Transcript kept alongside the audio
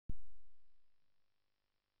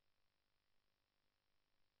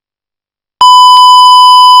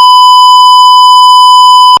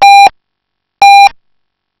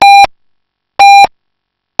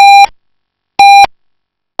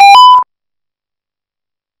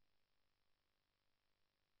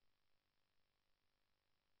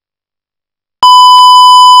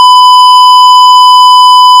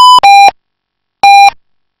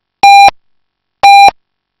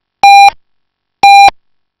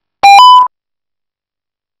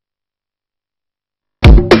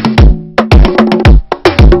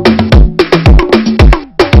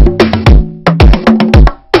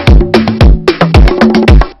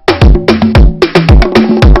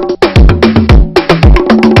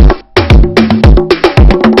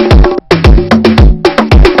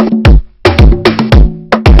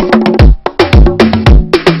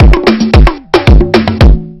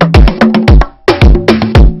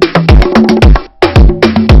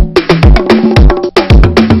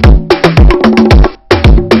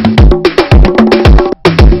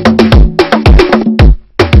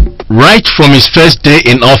Right from his first day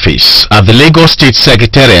in office at the Lagos State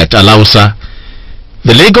Secretariat, Alausa,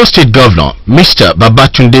 the Lagos State Governor, Mr.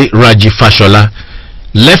 Babatunde Raji Fashola,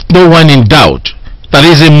 left no one in doubt that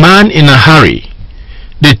he is a man in a hurry,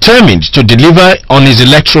 determined to deliver on his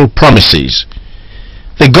electoral promises.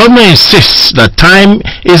 The governor insists that time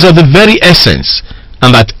is of the very essence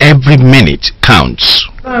and that every minute counts.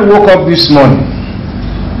 When I woke up this morning,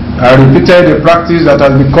 I repeated a practice that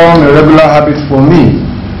has become a regular habit for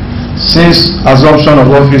me since assumption of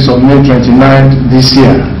office on May 29th this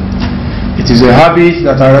year. It is a habit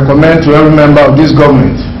that I recommend to every member of this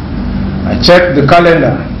government. I check the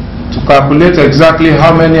calendar to calculate exactly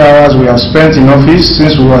how many hours we have spent in office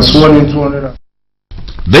since we were sworn in 200.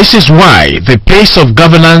 This is why the pace of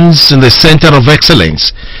governance in the Center of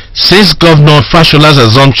Excellence since Governor Fashola's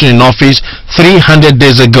assumption in office 300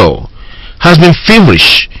 days ago has been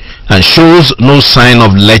feverish and shows no sign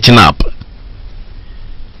of letting up.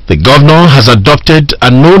 The governor has adopted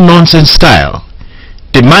a no-nonsense style,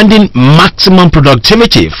 demanding maximum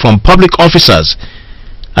productivity from public officers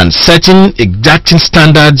and setting exacting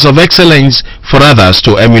standards of excellence for others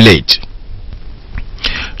to emulate.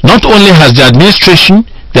 Not only has the administration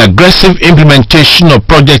the aggressive implementation of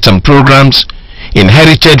projects and programs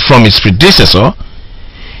inherited from its predecessor,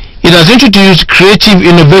 it has introduced creative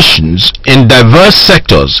innovations in diverse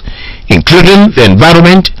sectors, including the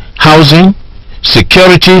environment, housing,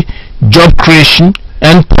 security, job creation,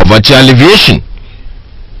 and poverty alleviation.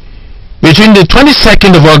 Between the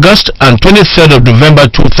 22nd of August and 23rd of November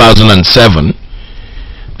 2007,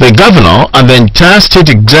 the governor and the entire State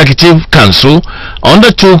Executive Council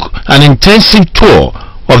undertook an intensive tour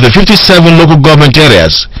of the 57 local government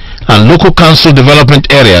areas and local council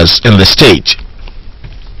development areas in the state.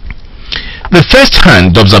 The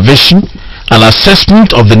first-hand observation and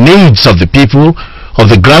assessment of the needs of the people of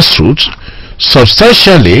the grassroots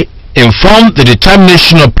substantially informed the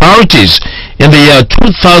determination of priorities in the year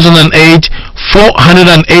 2008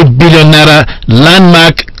 408 billion naira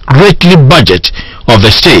landmark greatly budget of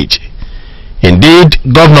the state. Indeed,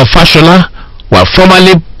 Governor Fashola, while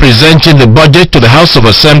formally presenting the budget to the House of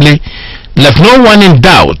Assembly, left no one in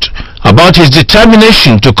doubt about his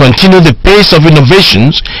determination to continue the pace of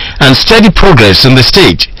innovations and steady progress in the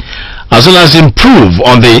state, as well as improve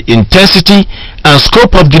on the intensity and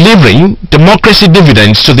scope of delivering democracy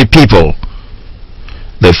dividends to the people.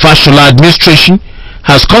 The Fashola administration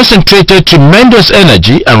has concentrated tremendous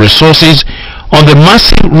energy and resources on the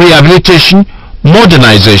massive rehabilitation,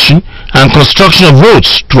 modernization, and construction of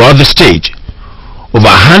roads throughout the state. Over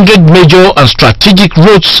 100 major and strategic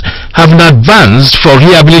roads have been advanced for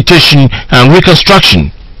rehabilitation and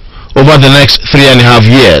reconstruction over the next 3.5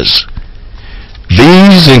 years.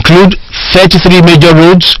 These include 33 major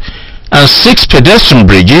roads and 6 pedestrian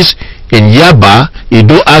bridges in Yaba,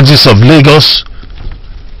 Ido axis of Lagos,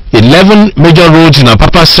 11 major roads in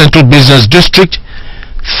Apapa Central Business District,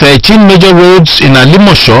 13 major roads in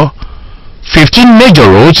Alimosho, 15 major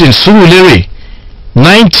roads in Surulere,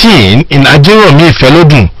 19 in Ajeromi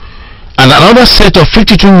Felodun, and another set of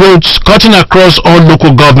 52 roads cutting across all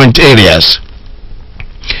local government areas.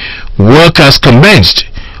 Work has commenced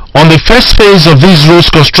on the first phase of these roads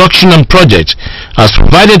construction and projects as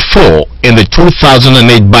provided for in the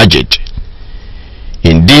 2008 budget.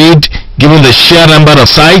 Indeed, given the sheer number of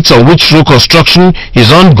sites on which road construction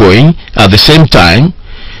is ongoing at the same time,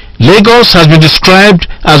 Lagos has been described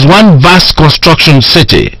as one vast construction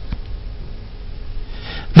city.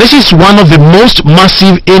 This is one of the most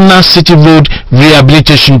massive inner city road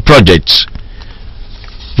rehabilitation projects.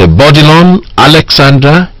 The Bodilon,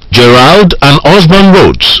 Alexandra, Gerald and Osborne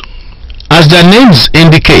roads, as their names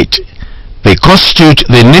indicate, they constitute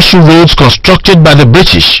the initial roads constructed by the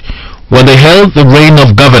British when they held the reign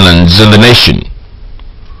of governance in the nation.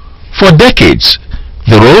 For decades,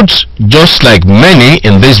 the roads, just like many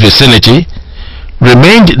in this vicinity,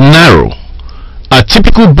 remained narrow, a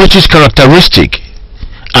typical British characteristic,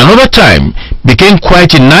 and over time became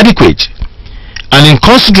quite inadequate, and in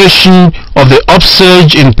consideration of the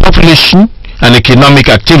upsurge in population and economic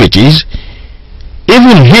activities,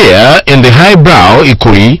 even here in the highbrow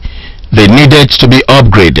Ikoyi, they needed to be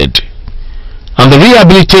upgraded, and the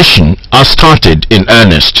rehabilitation has started in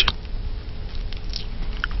earnest.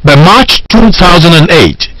 By March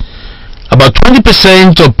 2008, about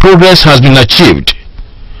 20% of progress has been achieved.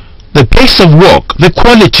 The pace of work, the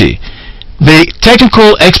quality, the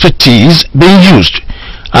technical expertise being used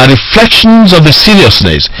are reflections of the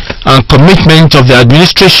seriousness and commitment of the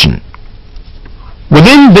administration.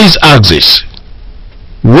 Within this axis,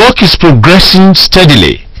 work is progressing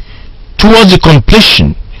steadily towards the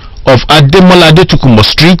completion of Ademola Adetukumbo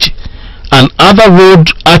Street and other road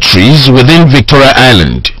arteries within Victoria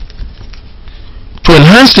Island. To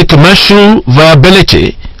enhance the commercial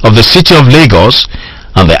viability of the city of Lagos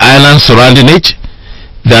and the islands surrounding it,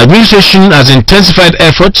 the administration has intensified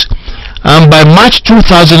efforts, and by March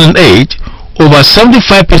 2008, over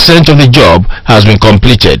 75% of the job has been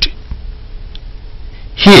completed.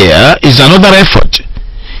 Here is another effort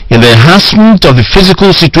in the enhancement of the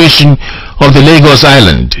physical situation of the Lagos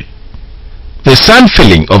Island. The sand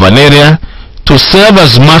filling of an area to serve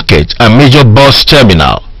as market and major bus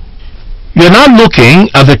terminal. You are now looking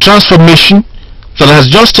at the transformation that has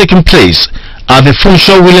just taken place at the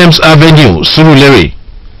Funshaw Williams Avenue, Surulere.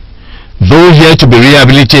 Though yet to be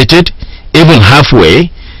rehabilitated, even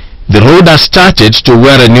halfway, the road has started to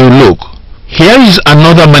wear a new look. Here is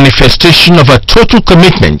another manifestation of a total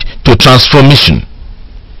commitment to transformation.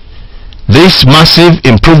 This massive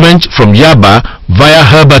improvement from Yaba via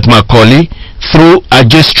Herbert Macaulay through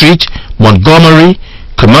Ajay Street, Montgomery,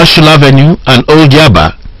 Commercial Avenue and Old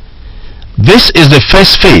Yaba. This is the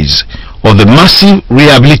first phase of the massive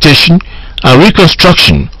rehabilitation and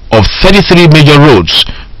reconstruction of 33 major roads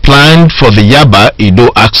planned for the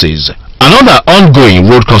Yaba-Ido axis. Another ongoing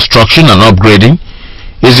road construction and upgrading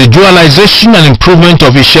is the dualization and improvement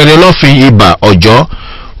of Isere-Olofin-Iba-Ojo,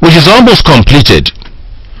 which is almost completed.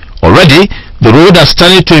 Already, the road has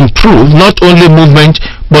started to improve not only movement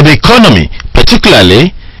but the economy,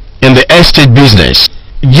 particularly in the estate business.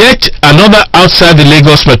 Yet another outside the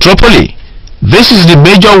Lagos metropole. This is the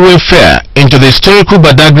major wayfare into the historical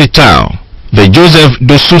Badagry town, the Joseph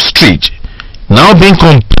Dosu Street, now being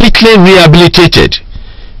completely rehabilitated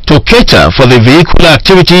to cater for the vehicular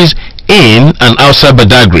activities in and outside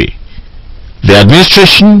Badagry. The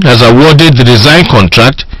administration has awarded the design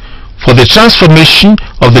contract for the transformation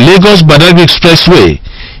of the Lagos-Badagry Expressway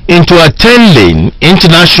into a 10-lane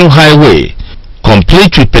international highway,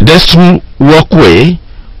 complete with pedestrian walkway,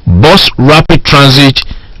 bus rapid transit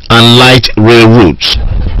and light rail routes.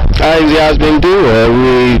 As he has been doing,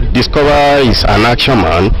 we discover he's an action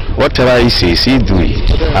man. Whatever he says, he do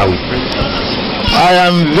it. I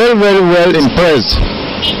am very, very well impressed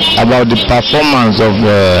about the performance of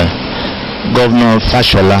Governor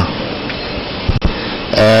Fashola.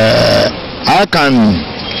 I can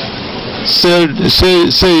say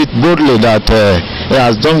it boldly that he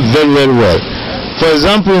has done very, very well. For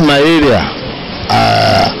example, in my area,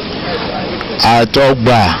 at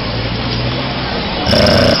Ogba,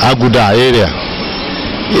 Aguda area,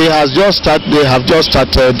 they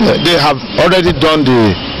have already done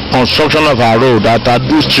the construction of our road at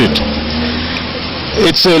Adu Street.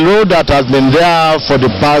 It's a road that has been there for the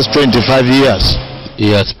past 25 years.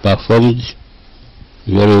 He has performed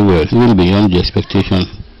very well, even beyond the expectation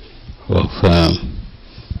of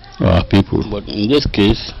our people. But in this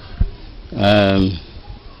case, the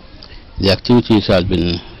activities have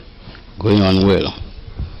been going on well.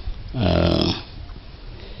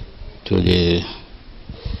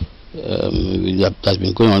 That has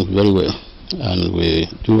been going on very well, and we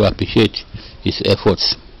do appreciate his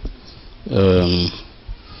efforts.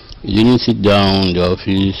 He didn't sit down in the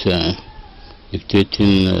office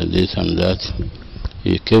dictating this and that.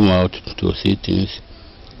 He came out to see things.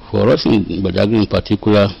 For us in Badagry in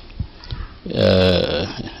particular, it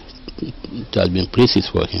has been praises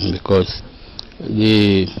for him, because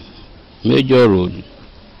the major road,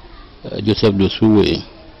 Joseph Dosu Way,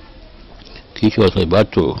 Kishos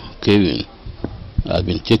Ebato, Kevin, has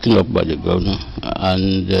been taken up by the governor,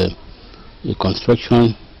 and the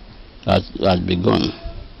construction has begun.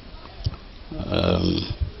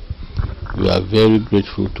 We are very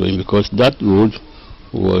grateful to him, because that road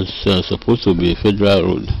was supposed to be a federal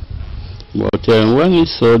road. But when he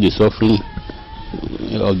saw the suffering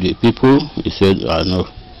of the people, he said, no,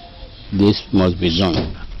 this must be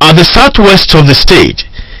done. At the southwest of the state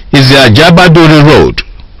is the Ajaba-Dori Road.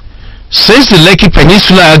 Since the Lekki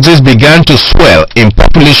Peninsula axis began to swell in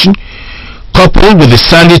population, coupled with the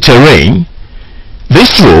sandy terrain,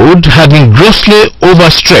 this road had been grossly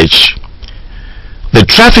overstretched. The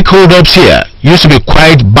traffic holdups here used to be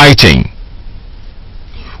quite biting.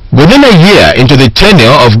 Within a year into the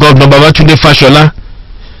tenure of Governor Babatunde Fashola,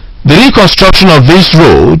 the reconstruction of this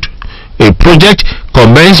road, a project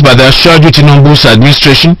commenced by the Asiwaju Tinubu's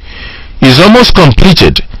administration, is almost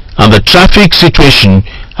completed, and the traffic situation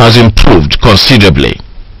has improved considerably.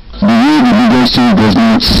 The way the Lagos State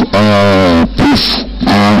government push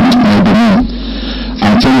my domain,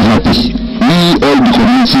 I'm very happy. We, all the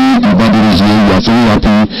community in Badagry here, we are very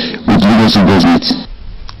happy with the Lagos State government.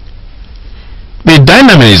 The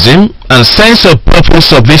dynamism and sense of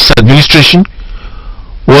purpose of this administration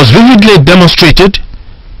was vividly demonstrated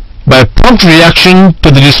by prompt reaction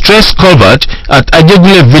to the distress culvert at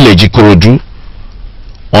Ajegule village, Ikorodu.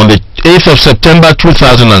 On the 8th of September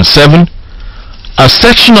 2007, a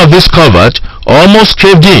section of this culvert almost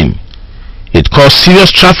caved in. It caused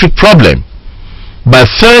serious traffic problem. By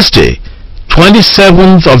Thursday,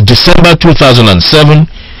 27th of December 2007,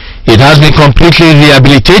 it has been completely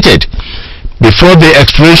rehabilitated before the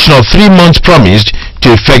expiration of 3 months promised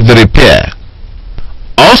to effect the repair.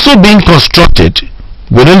 Also being constructed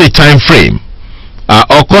within the time frame are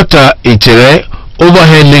Okota Itere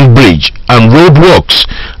overhead link bridge and road works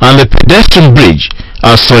and the pedestrian bridge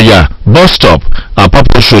at Soya bus stop at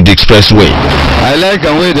Paposhod Expressway. I like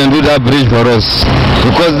and wait and do that bridge for us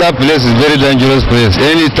because that place is very dangerous place.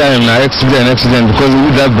 Anytime an accident because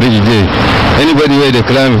with that bridge there, anybody where they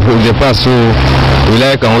climb they pass, so we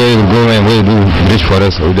like and wait go and wait do bridge for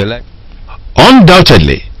us. So they like.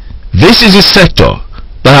 Undoubtedly, this is a sector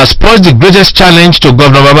that has posed the greatest challenge to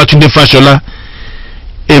Governor Babatunde Fashola,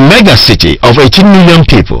 a mega city of 18 million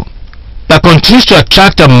people that continues to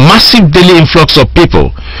attract a massive daily influx of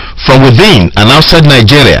people from within and outside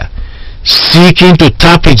Nigeria seeking to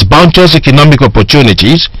tap its bounteous economic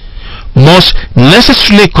opportunities, must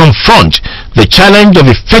necessarily confront the challenge of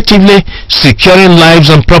effectively securing lives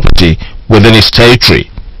and property within its territory.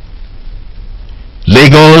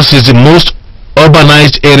 Lagos is the most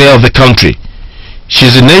urbanized area of the country. She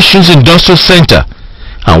is the nation's industrial center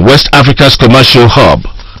and West Africa's commercial hub.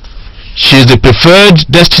 She is the preferred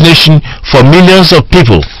destination for millions of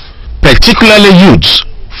people, particularly youths,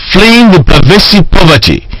 fleeing the pervasive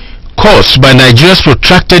poverty caused by Nigeria's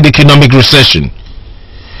protracted economic recession.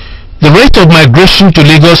 The rate of migration to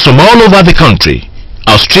Lagos from all over the country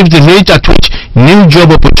outstrips the rate at which new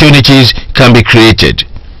job opportunities can be created.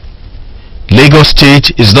 Lagos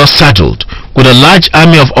State is thus saddled with a large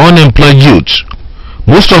army of unemployed youths,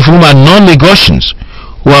 most of whom are non-Lagosians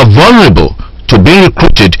who are vulnerable to being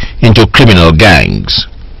recruited into criminal gangs.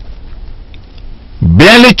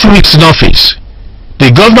 Barely 2 weeks in office, the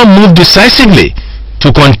governor moved decisively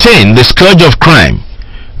to contain the scourge of crime,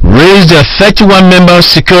 raised a 31-member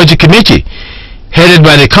security committee headed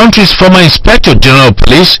by the country's former Inspector General of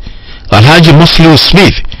Police, Alhaji Musliu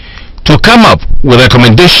Smith, to come up with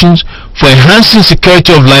recommendations for enhancing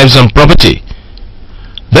security of lives and property.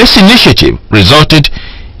 This initiative resulted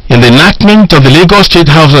in the enactment of the Lagos State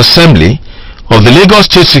House Assembly of the Lagos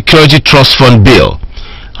State Security Trust Fund Bill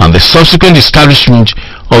and the subsequent establishment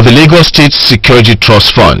of the Lagos State Security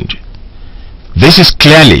Trust Fund. This is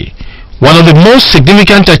clearly one of the most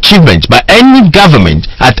significant achievements by any government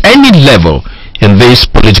at any level in this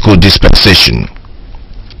political dispensation.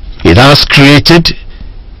 It has created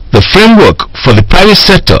the framework for the private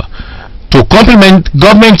sector to complement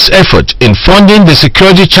government's effort in funding the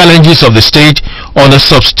security challenges of the state on a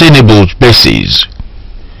sustainable basis.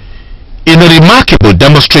 In a remarkable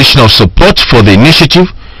demonstration of support for the initiative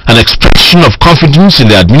and expression of confidence in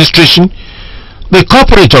the administration, the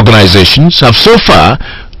corporate organizations have so far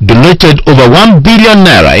donated over 1 billion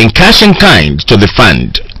naira in cash and kind to the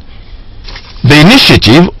fund. The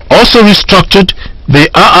initiative also restructured the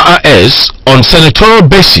RRRS on senatorial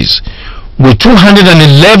basis with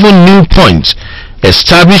 211 new points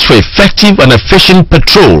established for effective and efficient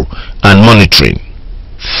patrol and monitoring.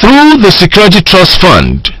 Through the Security Trust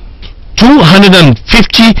Fund,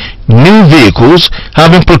 250 new vehicles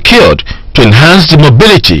have been procured to enhance the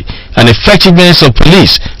mobility and effectiveness of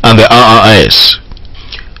police and the RRS.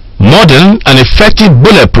 Modern and effective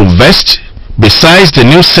bulletproof vests, besides the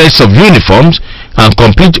new sets of uniforms and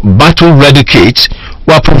complete battle-ready kits,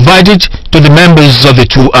 were provided to the members of the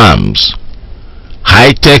two arms.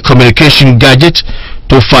 High-tech communication gadgets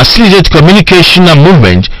to facilitate communication and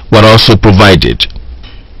movement were also provided.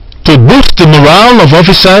 To boost the morale of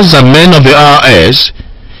officers and men of the RRS,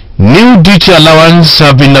 new duty allowances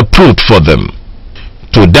have been approved for them.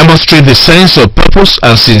 To demonstrate the sense of purpose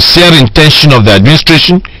and sincere intention of the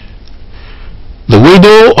administration, the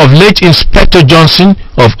widow of late Inspector Johnson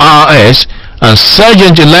of RRS and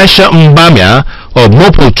Sergeant Elisha Mbamia of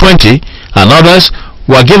Mopo 20 and others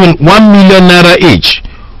were given 1 million naira each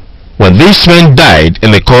when these men died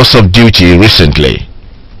in the course of duty recently.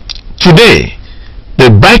 Today, the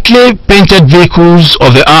brightly painted vehicles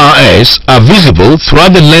of the RRS are visible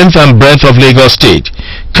throughout the length and breadth of Lagos State,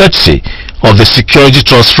 courtesy of the Security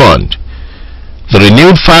Trust Fund. The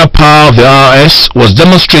renewed firepower of the RRS was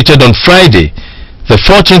demonstrated on Friday, the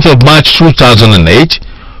 14th of March 2008,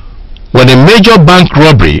 when a major bank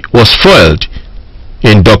robbery was foiled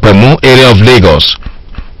in Dokpemu area of Lagos,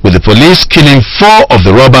 with the police killing 4 of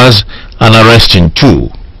the robbers and arresting 2.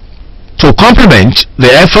 To complement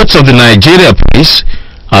the efforts of the Nigeria police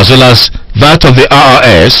as well as that of the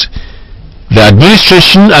RRS, the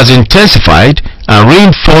administration has intensified and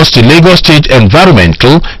reinforced the Lagos State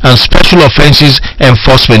Environmental and Special Offences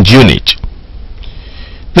Enforcement Unit.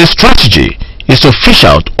 The strategy is to fish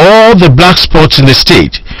out all the black spots in the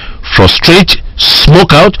state, frustrate,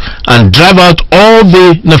 smoke out, and drive out all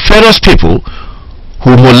the nefarious people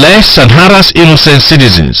who molest and harass innocent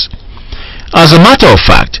citizens. As a matter of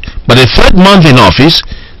fact, by the third month in office,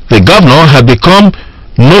 the governor had become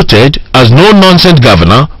noted as no-nonsense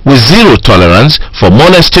governor with zero tolerance for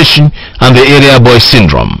molestation and the area boy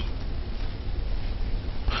syndrome.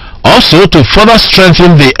 Also, to further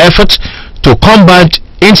strengthen the efforts to combat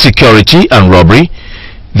insecurity and robbery,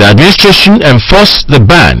 the administration enforced the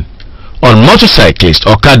ban on motorcyclist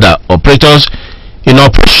Okada operators in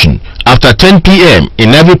operation after 10 p.m. in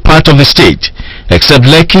every part of the state except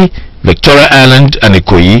Lekki, Victoria Island and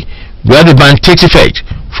Ikoyi, where the ban takes effect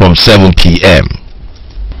from 7 p.m.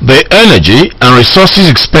 The energy and resources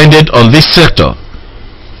expended on this sector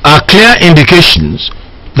are clear indications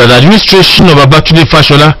that the administration of Babatunde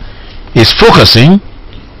Fashola is focusing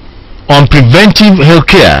on preventive health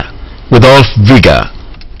care with all vigor.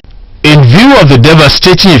 In view of the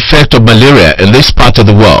devastating effect of malaria in this part of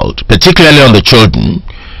the world, particularly on the children,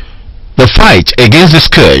 the fight against the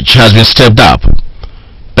scourge has been stepped up.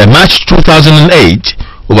 By March 2008,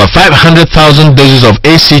 over 500,000 doses of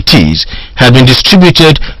ACTs have been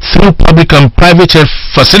distributed through public and private health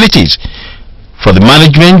facilities for the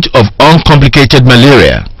management of uncomplicated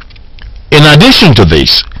malaria. In addition to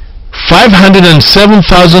this,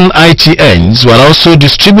 507,000 ITNs were also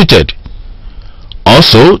distributed.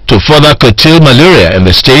 Also, to further curtail malaria in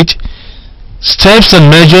the state, steps and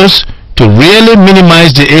measures to really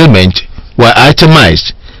minimize the ailment were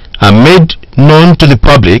itemized and made known to the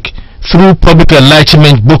public through public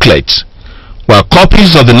enlightenment booklets, while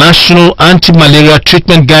copies of the National Anti-Malaria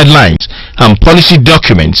Treatment Guidelines and policy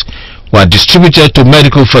documents were distributed to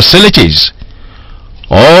medical facilities.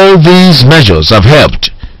 All these measures have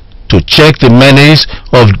helped to check the menace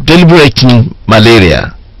of deliberating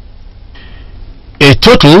malaria. A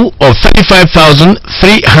total of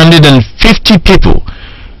 35,350 people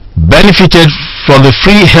benefited from the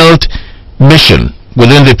free health mission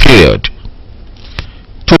within the period.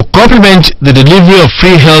 To complement the delivery of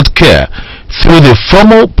free health care through the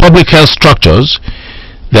formal public health structures,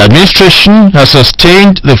 the administration has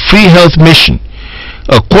sustained the free health mission,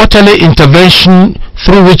 a quarterly intervention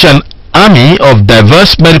through which an army of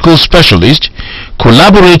diverse medical specialists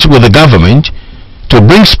collaborate with the government to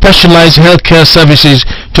bring specialized healthcare services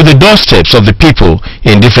to the doorsteps of the people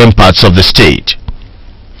in different parts of the state.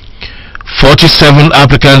 47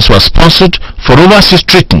 applicants were sponsored for overseas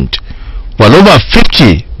treatment, while over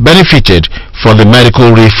 50 benefited from the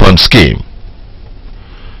medical refund scheme.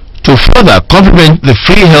 To further complement the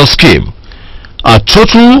free health scheme, a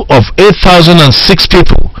total of 8,006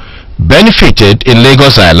 people benefited in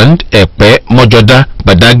Lagos Island, Epe, Mojoda,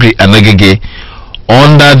 Badagry and Agege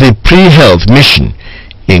under the pre-health mission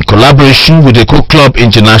in collaboration with Eco Club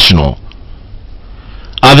International.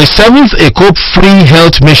 At the 7th Eco Free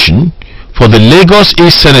Health Mission for the Lagos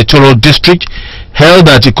East Senatorial District held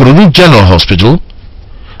at Ikorodu General Hospital,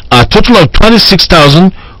 a total of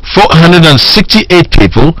 26,468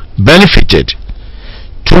 people benefited.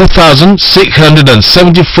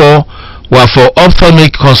 2,674 were for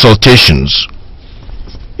ophthalmic consultations.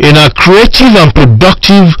 In a creative and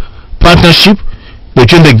productive partnership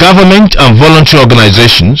between the government and voluntary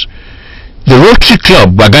organizations, the Rotary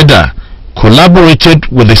Club Bagada collaborated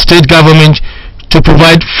with the state government to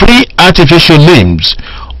provide free artificial limbs,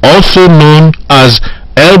 also known as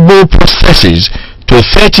elbow prostheses, to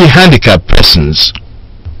 30 handicapped persons.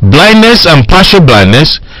 Blindness and partial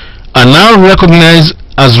blindness are now recognized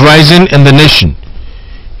as rising in the nation.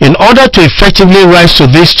 In order to effectively rise to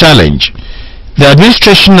this challenge, the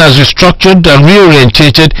administration has restructured and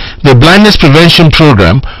reorientated the blindness prevention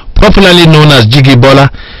program, popularly known as Jigibola,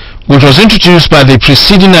 which was introduced by the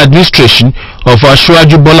preceding administration of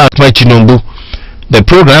Asiwaju Bola Ahmed Tinubu. The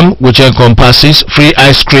program, which encompasses free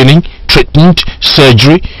eye screening, treatment,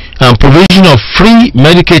 surgery, and provision of free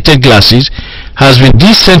medicated glasses, has been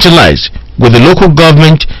decentralized with the local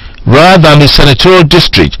government rather than the senatorial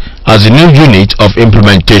district as the new unit of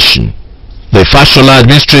implementation. The Fashola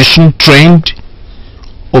administration trained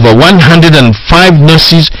over 105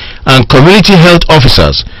 nurses and community health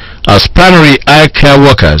officers as primary eye care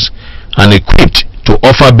workers and equipped to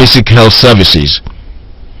offer basic health services.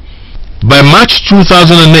 By March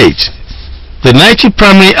 2008, the 90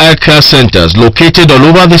 primary eye care centers located all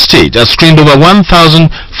over the state have screened over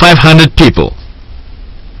 1,500 people.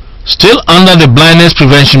 Still under the blindness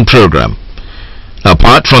prevention program,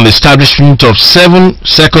 apart from the establishment of 7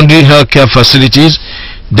 secondary healthcare facilities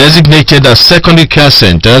designated as secondary care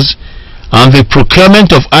centers and the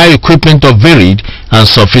procurement of eye equipment of varied and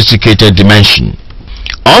sophisticated dimension.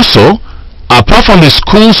 Also, apart from the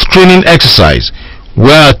school screening exercise,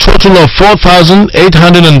 where a total of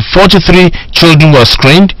 4,843 children were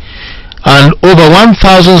screened and over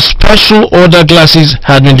 1,000 special order glasses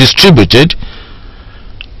had been distributed,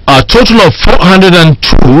 a total of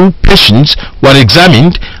 402 patients were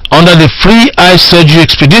examined under the free eye surgery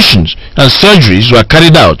expeditions, and surgeries were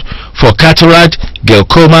carried out for cataract,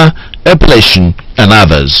 glaucoma, epilation and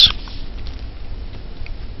others.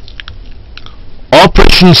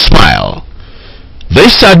 Operation Smile.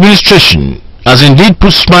 This administration has indeed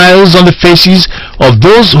put smiles on the faces of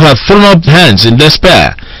those who have thrown up hands in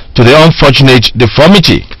despair to the unfortunate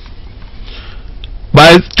deformity.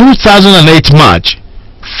 By 2008 March,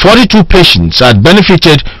 42 patients had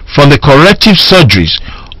benefited from the corrective surgeries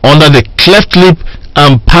under the cleft lip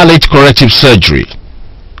and palate corrective surgery.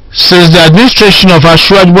 Since the administration of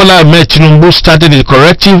Asiwaju Bola Ahmed Tinubu started the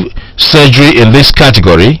corrective surgery in this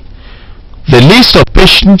category, the list of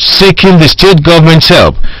patients seeking the state government's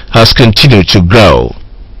help has continued to grow.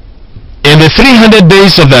 In the 300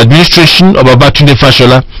 days of the administration of Babatunde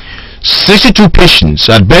Fashola, 62 patients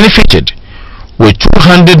had benefited, with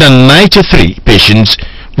 293 patients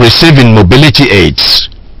receiving mobility aids.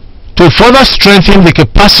 To further strengthen the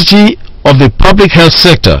capacity of the public health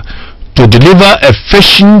sector to deliver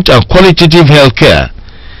efficient and qualitative health care,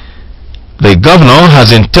 the governor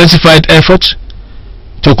has intensified efforts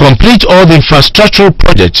to complete all the infrastructural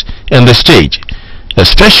projects in the state,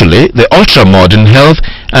 especially the ultra-modern health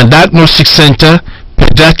and diagnostic center,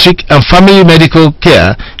 pediatric and family medical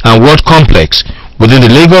care and ward complex within the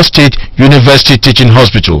Lagos State University Teaching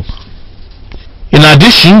Hospital. In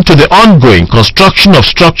addition to the ongoing construction of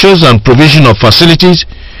structures and provision of facilities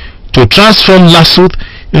to transform LASUTH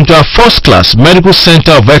into a first-class medical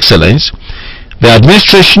center of excellence, the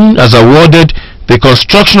administration has awarded the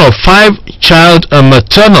construction of 5 child and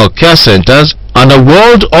maternal care centers and a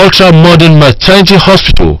world ultra-modern maternity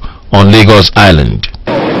hospital on Lagos Island.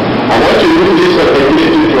 I want to use this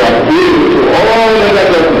opportunity to appeal to all other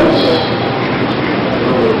governments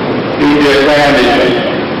in the entire nation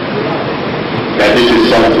that this is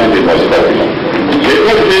something they must copy.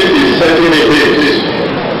 Lagos State is setting a pace.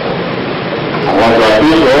 I want to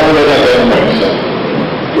appeal to all other governments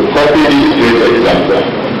to copy this great example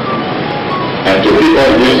and to keep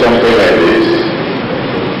on doing something like this.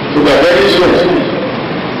 So that very soon,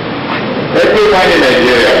 everyone in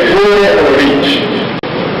Nigeria, poor or rich,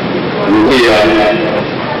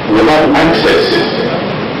 will have access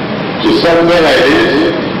to something like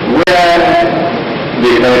this where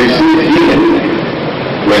they can receive healing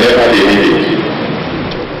whenever they need it.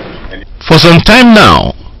 For some time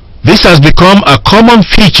now, this has become a common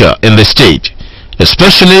feature in the state,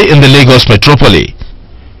 especially in the Lagos metropole.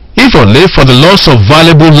 If only for the loss of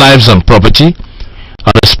valuable lives and property,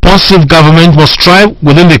 a responsive government must strive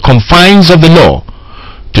within the confines of the law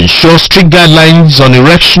to ensure strict guidelines on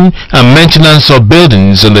erection and maintenance of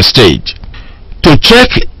buildings in the state. To check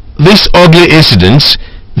these ugly incidents,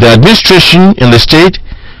 the administration in the state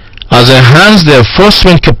has enhanced the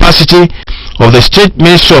enforcement capacity of the State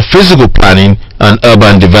Ministry of Physical Planning and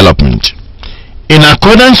Urban Development. In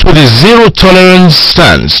accordance with the zero-tolerance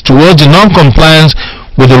stance towards the non-compliance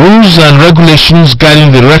with the rules and regulations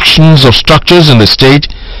guiding the erections of structures in the state,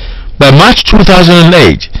 by March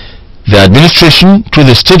 2008, the administration, through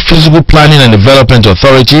the State Physical Planning and Development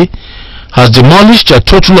Authority, has demolished a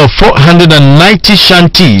total of 490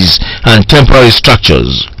 shanties and temporary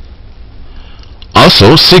structures.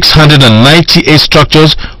 Also, 698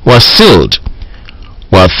 structures were sealed,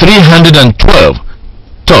 while 312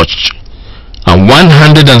 touched and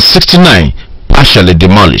 169 partially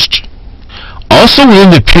demolished. Also within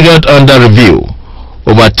the period under review,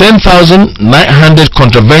 over 10,900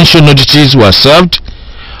 contravention notices were served.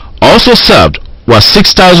 Also served were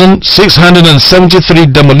 6,673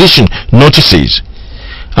 demolition notices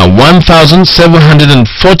and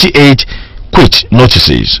 1,748 quit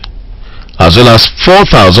notices, as well as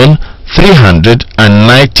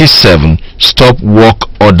 4,397 stop work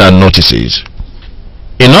order notices.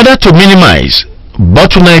 In order to minimize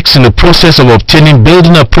bottlenecks in the process of obtaining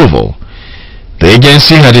building approval, the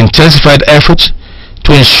agency had intensified efforts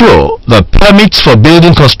to ensure that permits for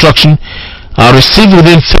building construction are received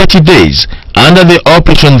within 30 days under the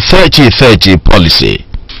Operation 30-30 policy.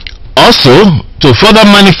 Also, to further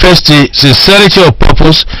manifest the sincerity of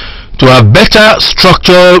purpose to have better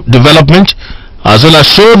structural development, as well as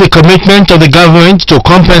show the commitment of the government to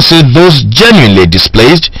compensate those genuinely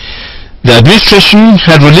displaced, The administration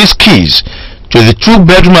had released keys to the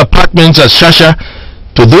 2-bedroom apartments at Shasha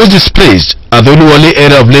to those displaced at the Oluwole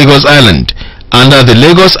area of Lagos Island under the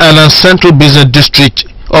Lagos Island Central Business District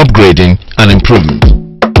upgrading and improvement.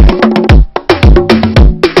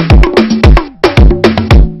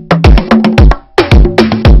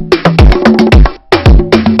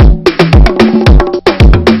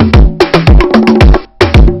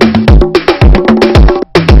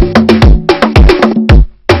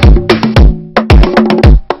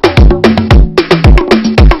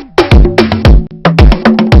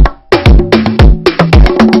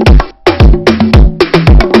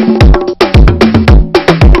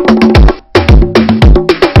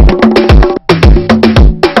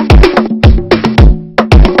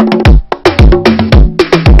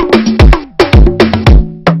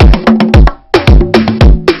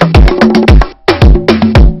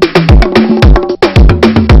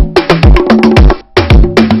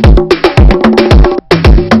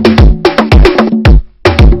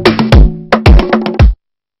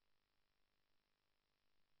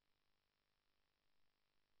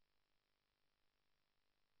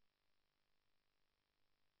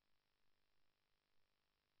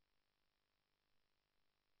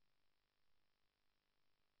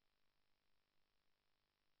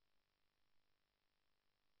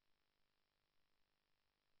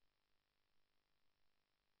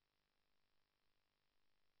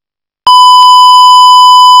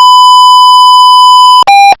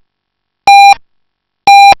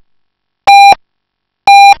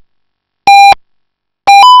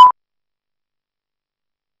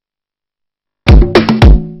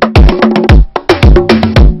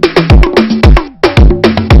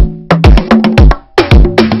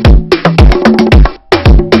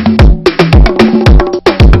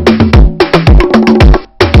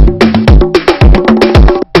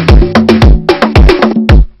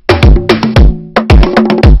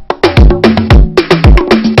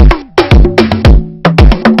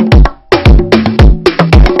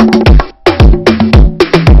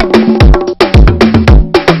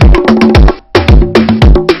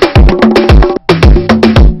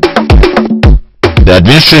 The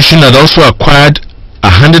administration had also acquired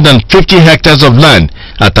 150 hectares of land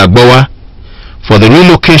at Agbowa for the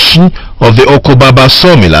relocation of the Okobaba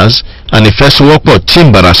sawmillers and the Ifesuwopo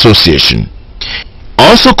Timber Association.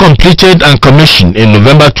 Also completed and commissioned in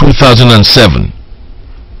November 2007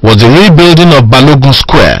 was the rebuilding of Balogun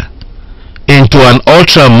Square into an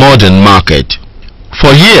ultra-modern market.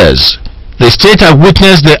 For years, the state had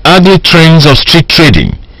witnessed the ugly trends of street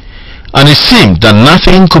trading, and it seemed that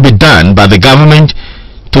nothing could be done by the government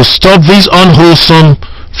to stop this unwholesome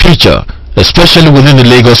feature, especially within the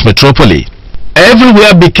Lagos metropole.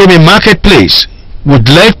 Everywhere became a marketplace, which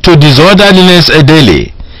led to disorderliness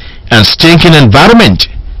daily and stinking environment,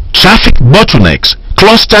 traffic bottlenecks,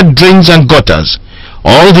 clustered drains and gutters.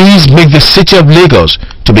 All these make the city of Lagos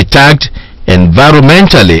to be tagged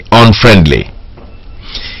environmentally unfriendly.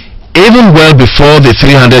 Even well before the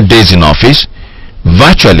 300 days in office,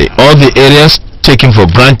 virtually all the areas taken for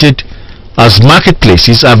granted as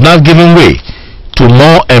marketplaces have now given way to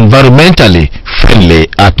more environmentally friendly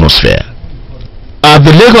atmosphere. At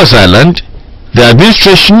the Lagos Island, the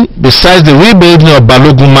administration, besides the rebuilding of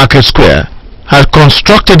Balogun Market Square, had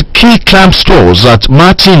constructed key clamp stores at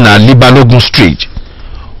Martina Libalogun Street.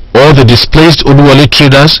 All the displaced Oluwole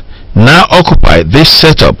traders now occupy this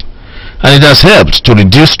setup, and it has helped to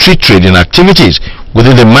reduce street trading activities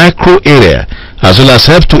within the micro area, as well as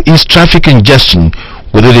help to ease traffic congestion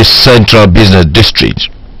within the central business district.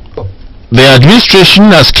 The administration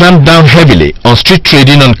has clamped down heavily on street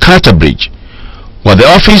trading on Carter Bridge, while the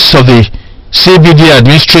office of the CBD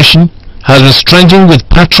administration has been strengthened with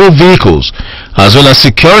patrol vehicles as well as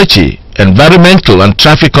security, environmental and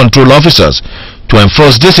traffic control officers to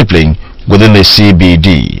enforce discipline within the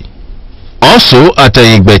CBD. Also at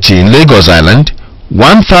Igbeti in Lagos Island,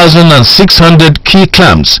 1,600 key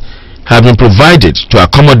clamps have been provided to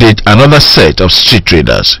accommodate another set of street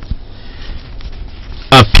traders.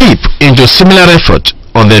 A peep into similar effort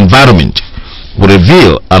on the environment will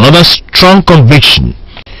reveal another strong conviction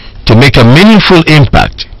to make a meaningful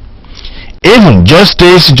impact. Even just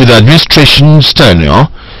days into the administration's tenure,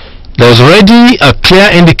 there was already a clear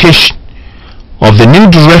indication of the new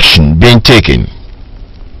direction being taken.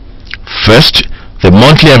 First, the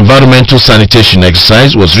monthly environmental sanitation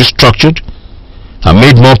exercise was restructured and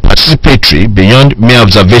made more participatory beyond mere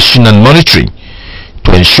observation and monitoring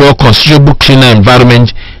to ensure considerable cleaner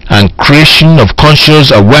environment and creation of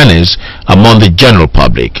conscious awareness among the general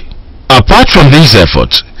public. Apart from these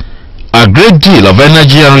efforts, a great deal of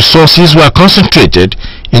energy and resources were concentrated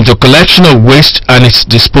into collection of waste and its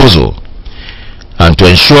disposal. And to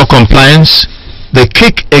ensure compliance, the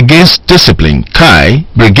Kick Against Discipline (KAI)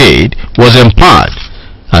 Brigade was empowered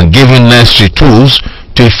and given necessary tools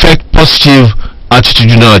to effect positive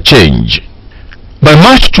attitudinal change. By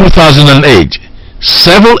March 2008,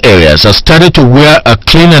 several areas have started to wear a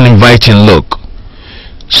clean and inviting look.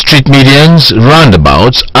 Street medians,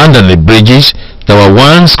 roundabouts, underneath bridges that were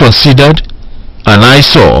once considered an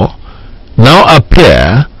eyesore now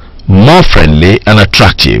appear more friendly and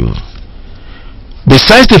attractive.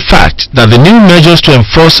 Besides the fact that the new measures to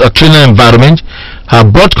enforce a cleaner environment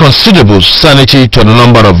have brought considerable sanity to a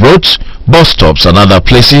number of roads, bus stops and other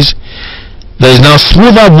places, there is now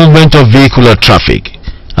smoother movement of vehicular traffic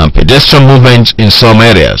and pedestrian movement in some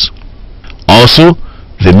areas. Also,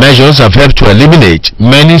 the measures have helped to eliminate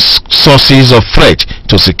many sources of threat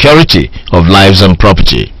to security of lives and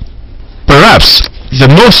property. Perhaps the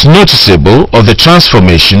most noticeable of the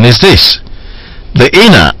transformation is this: the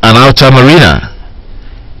inner and outer marina.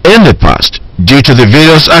 In the past, due to the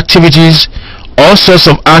various activities, all sorts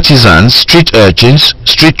of artisans, street urchins,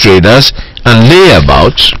 street traders and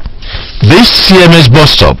layabouts, this CMS bus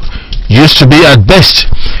stop used to be at best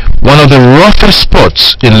one of the roughest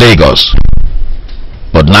spots in Lagos.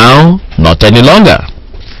 But now, not any longer.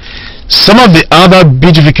 Some of the other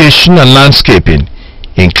beautification and landscaping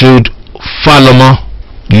include Falomo,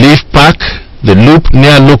 Leaf Park, the loop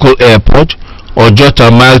near local airport, Ojota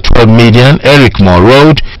Mile 12 Median, Ericmore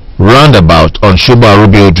Road, roundabout on Shuba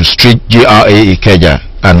Rubiodu Street, GRA Ikeja,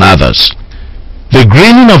 and others. The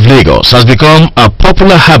greening of Lagos has become a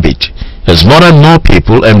popular habit as more and more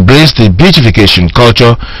people embrace the beautification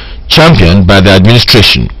culture championed by the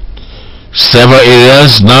administration. Several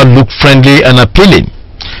areas now look friendly and appealing,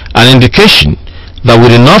 an indication that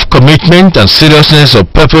with enough commitment and seriousness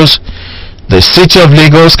of purpose, the city of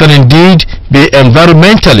Lagos can indeed be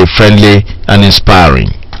environmentally friendly and inspiring.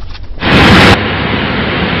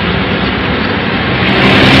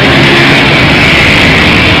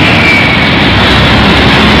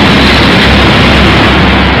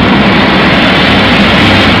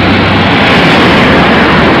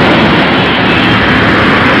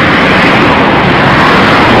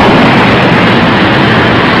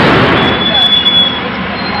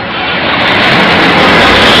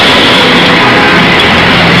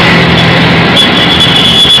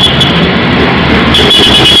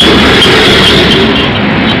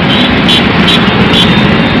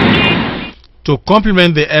 To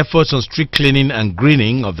complement the efforts on street cleaning and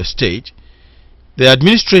greening of the state, the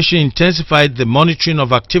administration intensified the monitoring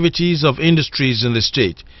of activities of industries in the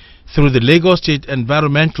state through the Lagos State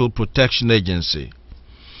Environmental Protection Agency.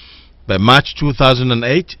 By March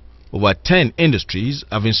 2008, over 10 industries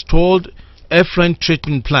have installed effluent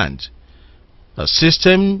treatment plants, a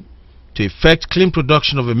system to effect clean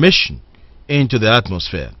production of emission into the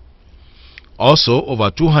atmosphere. Also, over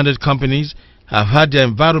 200 companies have had their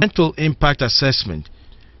environmental impact assessment.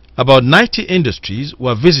 About 90 industries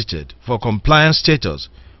were visited for compliance status,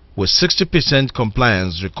 with 60%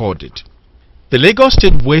 compliance recorded. The Lagos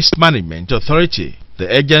State Waste Management Authority,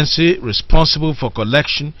 the agency responsible for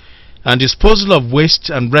collection and disposal of waste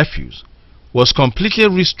and refuse, was completely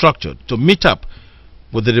restructured to meet up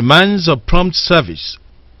with the demands of prompt service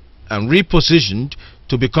and repositioned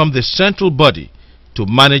to become the central body to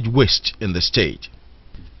manage waste in the state.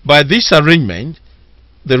 By this arrangement,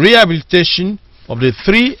 the rehabilitation of the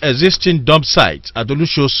 3 existing dump sites at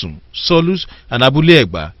Olusosun, Solus and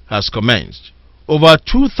Abulegba has commenced. Over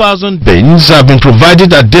 2,000 bins have been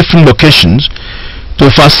provided at different locations to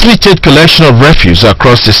facilitate collection of refuse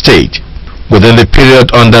across the state. Within the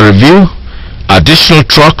period under review, additional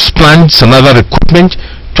trucks, plants and other equipment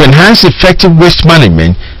to enhance effective waste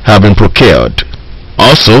management have been procured.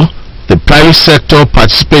 Also, the private sector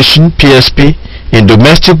participation (PSP) in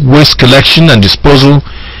domestic waste collection and disposal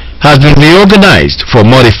has been reorganized for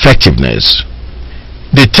more effectiveness.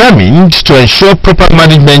 Determined to ensure proper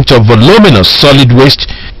management of voluminous solid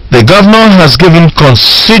waste, the governor has given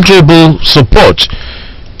considerable support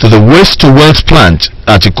to the waste-to-wealth plant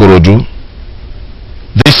at Ikorodu.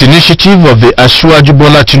 This initiative of the Asiwaju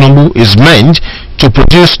Bola Tinubu is meant to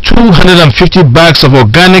produce 250 bags of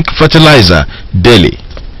organic fertilizer daily.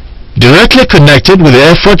 Directly connected with the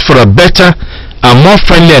effort for a better and more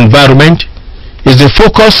friendly environment is the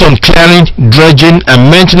focus on clearing, dredging and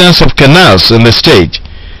maintenance of canals in the state.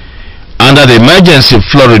 Under the emergency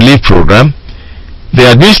flood relief program, the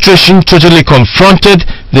administration totally confronted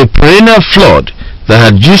the perennial flood that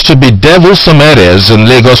had used to bedevil some areas in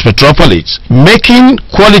Lagos metropolis, making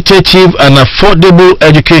qualitative and affordable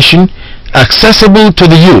education accessible to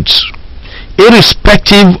the youths,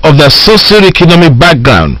 irrespective of their socio-economic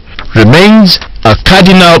background, remains a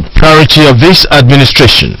cardinal priority of this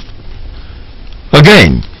administration.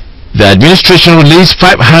 Again, the administration released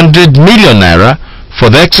 500 million naira for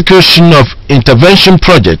the execution of intervention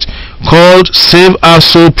project called Save Our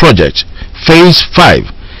Soul Project, Phase 5,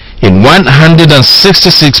 in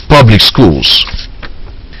 166 public schools.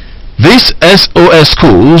 This SOS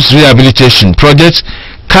Schools rehabilitation project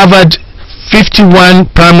covered 51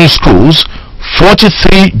 primary schools,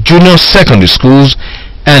 43 junior secondary schools,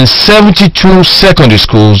 and 72 secondary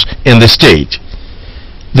schools in the state.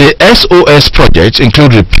 The SOS projects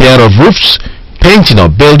include repair of roofs, painting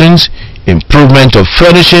of buildings, improvement of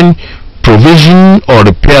furnishing, provision or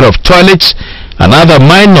repair of toilets, and other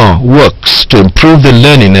minor works to improve the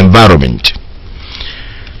learning environment.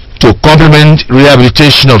 To complement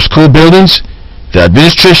rehabilitation of school buildings, the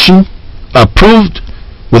administration approved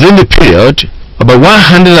within the period about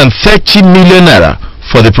 130 million naira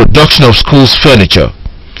for the production of schools furniture,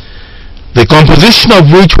 the composition of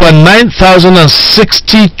which were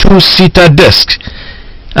 9,062 seater desks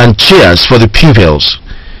and chairs for the pupils,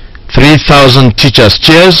 3,000 teachers'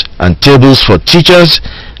 chairs and tables for teachers,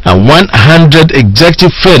 and 100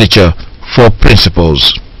 executive furniture for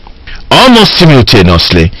principals. Almost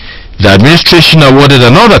simultaneously, the administration awarded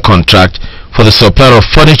another contract for the supply of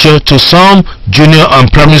furniture to some junior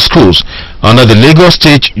and primary schools under the Lagos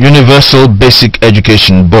State Universal Basic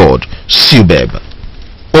Education Board, SUBEB.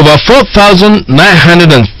 Over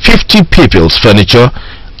 4,950 pupils' furniture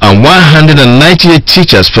and 198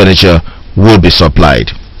 teachers' furniture will be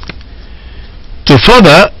supplied. To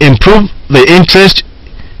further improve the interest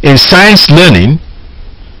in science learning,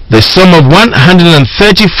 the sum of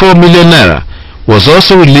 134 million naira was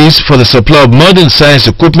also released for the supply of modern science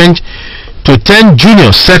equipment to 10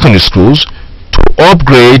 junior secondary schools to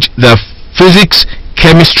upgrade their physics,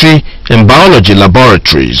 chemistry, and biology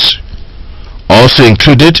laboratories. Also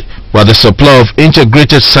included were the supply of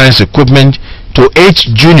integrated science equipment to 8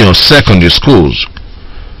 junior secondary schools.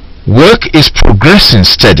 Work is progressing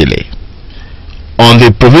steadily on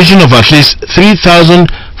the provision of at least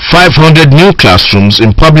 3,500 new classrooms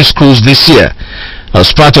in public schools this year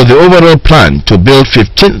as part of the overall plan to build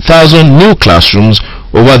 15,000 new classrooms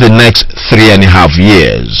over the next 3.5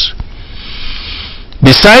 years.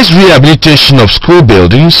 Besides rehabilitation of school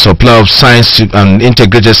buildings, supply of science and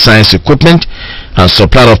integrated science equipment, and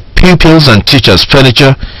supply of pupils and teachers'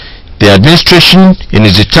 furniture, the administration, in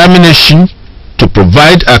its determination to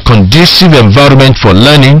provide a conducive environment for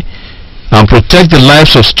learning and protect the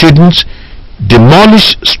lives of students,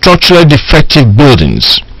 demolished structurally defective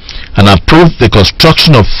buildings and approved the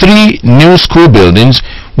construction of 3 new school buildings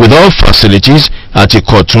with all facilities at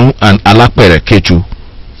Ikotun and Alapere-Ketu.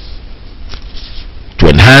 To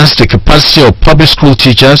enhance the capacity of public school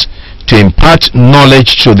teachers to impart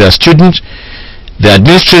knowledge to their students, the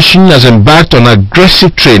administration has embarked on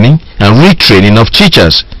aggressive training and retraining of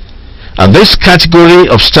teachers, and this category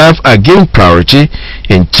of staff are given priority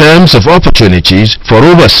in terms of opportunities for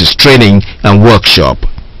overseas training and workshop.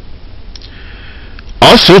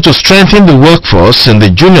 Also, to strengthen the workforce in the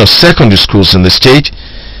junior secondary schools in the state,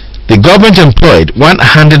 the government employed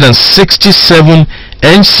 167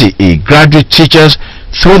 NCE graduate teachers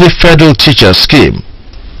through the Federal Teacher Scheme.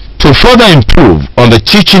 To further improve on the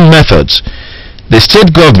teaching methods, the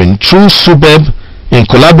state government, through SUBEB, in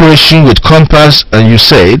collaboration with Compass and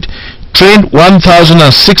USAID, trained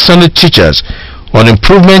 1,600 teachers on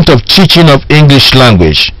improvement of teaching of English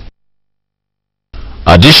language.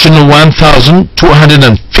 Additional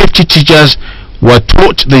 1,250 teachers were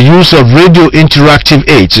taught the use of radio interactive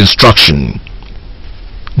aids instruction.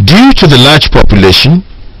 Due to the large population,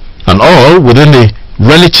 and all within the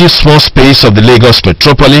relative small space of the Lagos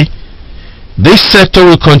metropole, this sector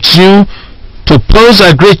will continue to pose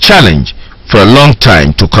a great challenge for a long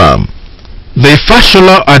time to come. The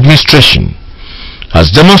Fashola administration has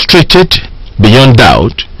demonstrated beyond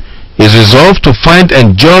doubt its resolve to find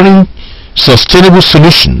enduring, sustainable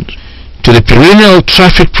solutions to the perennial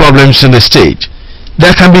traffic problems in the state.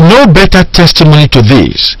 There can be no better testimony to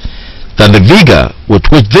this than the vigor with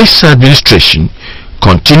which this administration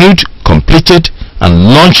continued, completed,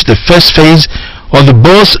 and launched the first phase of the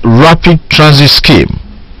Bus Rapid Transit Scheme,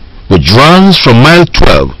 which runs from Mile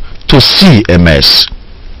 12 to CMS.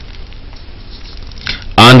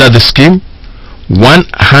 Under the scheme,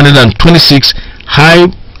 126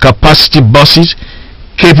 high-capacity buses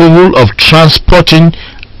capable of transporting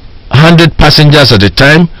 100 passengers at a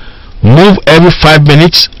time move every 5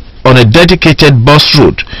 minutes on a dedicated bus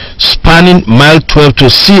route spanning Mile 12 to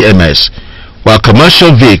CMS, while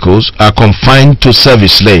commercial vehicles are confined to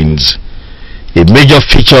service lanes. A major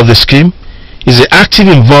feature of the scheme is the active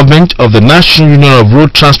involvement of the National Union of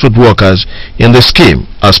Road Transport Workers in the scheme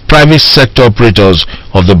as private sector operators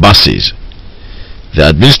of the buses. The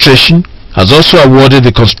administration has also awarded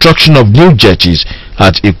the construction of new jetties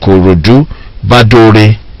at Ikorodu,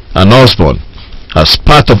 Badore and Osborne as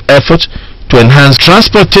part of efforts to enhance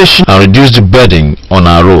transportation and reduce the burden on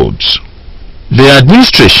our roads. The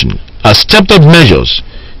administration has stepped up measures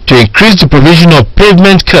to increase the provision of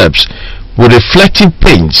pavement curbs with reflective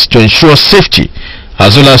paints to ensure safety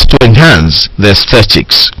as well as to enhance the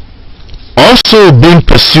aesthetics. Also being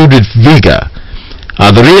pursued with vigor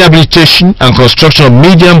are the rehabilitation and construction of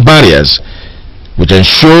median barriers which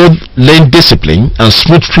ensure lane discipline and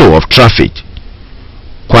smooth flow of traffic.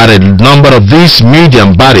 Quite a number of these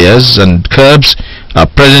median barriers and curbs are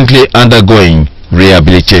presently undergoing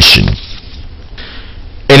rehabilitation.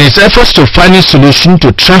 In its efforts to find a solution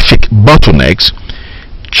to traffic bottlenecks,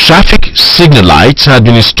 traffic signal lights have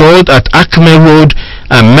been installed at Acme Road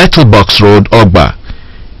and Metal Box Road, Ogba,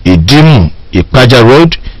 Idimu, Ipaja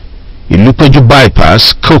Road, Ilupeju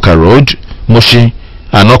Bypass, Koka Road, Moshi,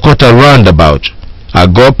 and Okota Roundabout,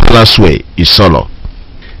 Agor Palace Way, Isolo.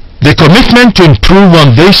 The commitment to improve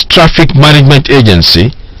on this traffic management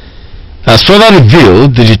agency has further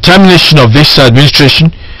revealed the determination of this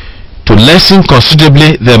administration to lessen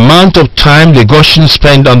considerably the amount of time Lagosians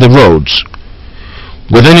spend on the roads.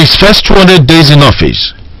 Within its first 200 days in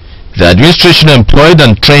office, the administration employed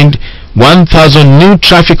and trained 1,000 new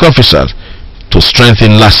traffic officers to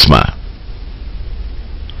strengthen LASMA.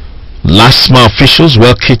 LASMA officials,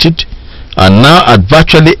 well kitted, are now at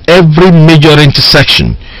virtually every major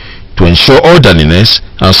intersection to ensure orderliness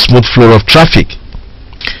and smooth flow of traffic.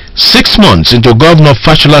 6 months into Governor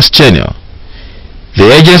Fashola's tenure,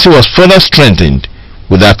 the agency was further strengthened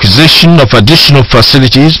with the acquisition of additional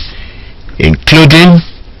facilities including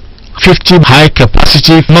 50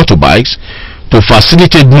 high-capacity motorbikes to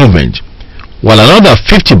facilitate movement, while another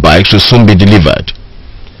 50 bikes will soon be delivered.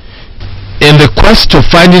 In the quest to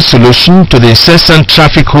find a solution to the incessant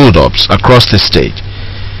traffic hold-ups across the state,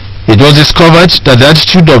 it was discovered that the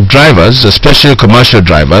attitude of drivers, especially commercial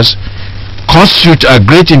drivers, constitute a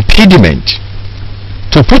great impediment.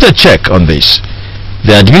 To put a check on this,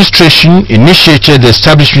 the administration initiated the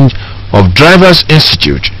establishment of Drivers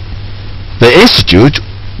Institute. The institute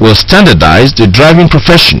will standardize the driving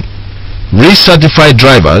profession, recertify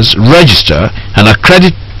drivers, register and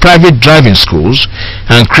accredit private driving schools,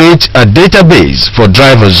 and create a database for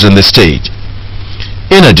drivers in the state.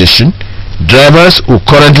 In addition, drivers who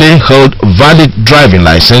currently hold valid driving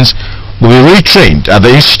license will be retrained at the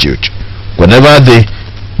institute whenever the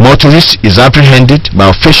motorist is apprehended by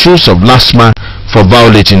officials of LASMA for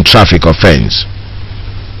violating traffic offense.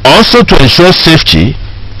 Also, to ensure safety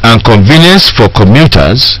and convenience for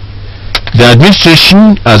commuters, the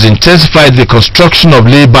administration has intensified the construction of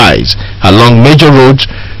lay-bys along major roads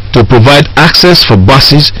to provide access for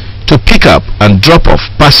buses to pick up and drop off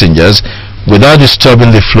passengers without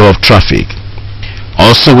disturbing the flow of traffic.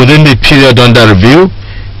 Also within the period under review,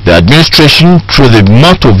 the administration, through the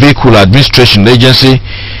Motor Vehicle Administration Agency,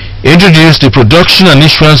 introduced the production and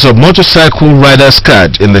issuance of motorcycle riders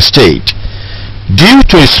card in the state. Due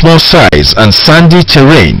to its small size and sandy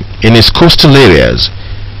terrain in its coastal areas,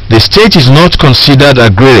 the state is not considered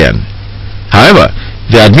agrarian. However,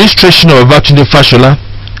 the administration of Babatunde Fashola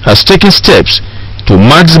has taken steps to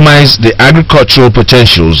maximize the agricultural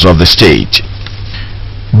potentials of the state.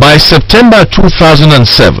 By September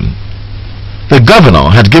 2007, the governor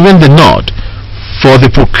had given the nod for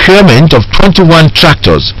the procurement of 21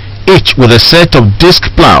 tractors, each with a set of disc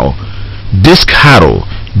plow, disc harrow,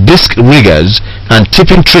 disc riggers and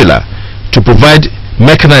tipping trailer to provide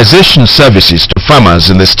mechanization services to farmers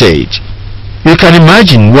in the state. You can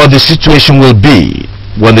imagine what the situation will be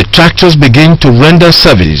when the tractors begin to render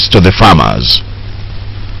service to the farmers.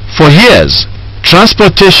 For years,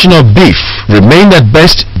 transportation of beef remained at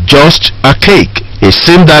best just archaic. It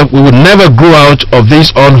seemed that we would never grow out of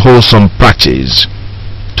this unwholesome practice.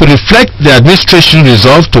 To reflect the administration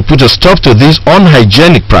resolve to put a stop to this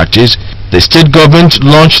unhygienic practice, the state government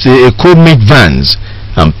launched the Eco Meat Vans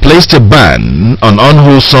and placed a ban on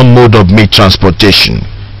unwholesome mode of meat transportation.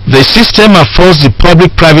 The system has forced the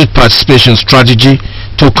public-private participation strategy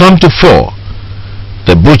to come to fore.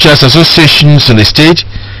 The butchers' associations in the state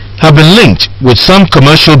have been linked with some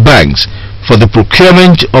commercial banks for the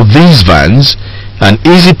procurement of these vans. An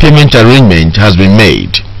easy payment arrangement has been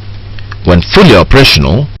made. When fully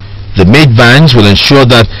operational, the meat vans will ensure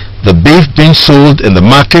that the beef being sold in the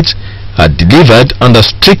market are delivered under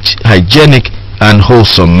strict hygienic and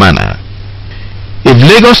wholesome manner. If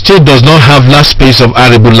Lagos State does not have large space of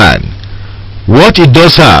arable land, what it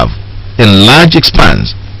does have in large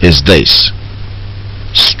expanse is this.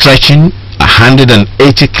 Stretching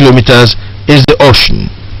 180 kilometers is the ocean.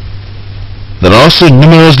 There are also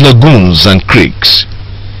numerous lagoons and creeks.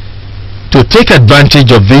 To take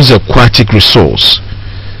advantage of this aquatic resource,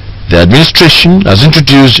 the administration has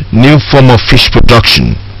introduced new form of fish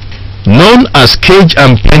production known as cage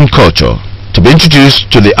and pen culture to be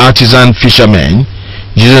introduced to the artisan fishermen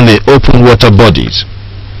using the open water bodies.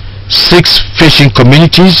 6 fishing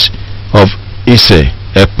communities of Ise,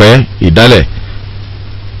 Epe, Idale,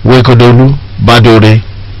 Wekodolu, Badore,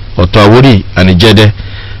 Otawuri and Ijede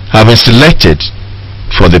have been selected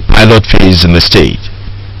for the pilot phase in the state.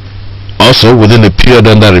 Also, within the period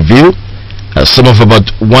under review, a sum of about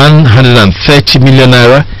 130 million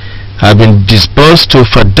naira have been disbursed to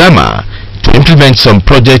Fadama to implement some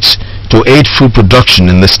projects to aid food production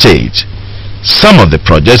in the state. Some of the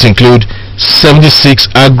projects include 76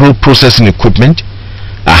 agro-processing equipment,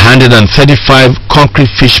 135 concrete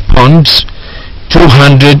fish ponds,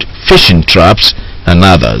 200 fishing traps and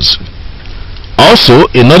others. Also,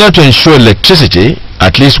 in order to ensure electricity,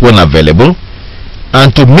 at least when available,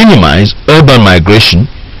 and to minimize urban migration,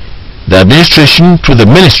 the administration through the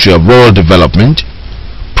Ministry of Rural Development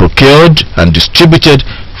procured and distributed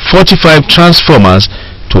 45 transformers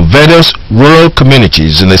to various rural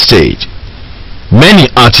communities in the state. Many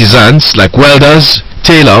artisans like welders,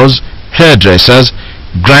 tailors, hairdressers,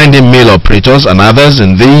 grinding mill operators and others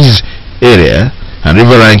in these area and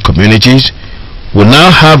riverine communities will now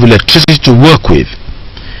have electricity to work with.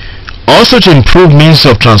 Also, to improve means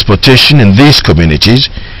of transportation in these communities,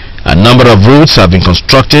 a number of roads have been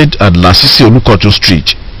constructed at Lasisi Olukotu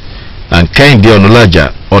Street and Kehinde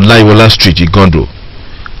Onolaja Olaiwola Street, Igondo.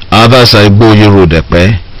 Others are Igboye Road,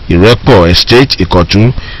 Epe, Irepo Estate,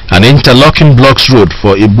 Ikotu, and interlocking blocks road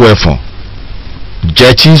for Igboefon.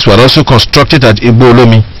 Jetties were also constructed at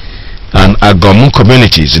Igbo-Olomi and Agomu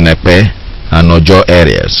communities in Epe and Ojo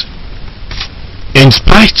areas. In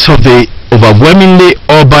spite of the overwhelmingly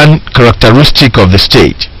urban characteristic of the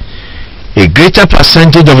state, a greater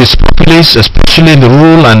percentage of its populace, especially in the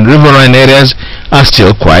rural and riverine areas, are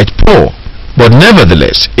still quite poor. But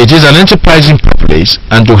nevertheless, it is an enterprising populace,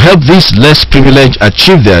 and to help these less privileged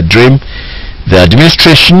achieve their dream, the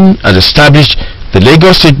administration has established the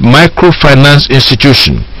Lagos State Microfinance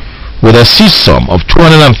Institution with a seed sum of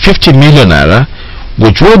 250 million naira,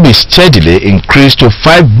 which will be steadily increased to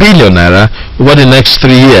 5 billion naira over the next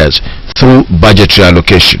 3 years through budgetary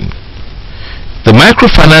allocation. The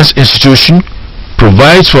Microfinance Institution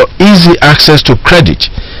provides for easy access to credit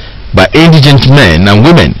by indigent men and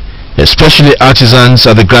women, especially artisans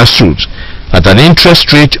at the grassroots, at an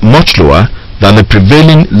interest rate much lower than the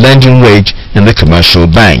prevailing lending rate in the commercial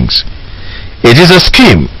banks. It is a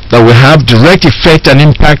scheme that will have direct effect and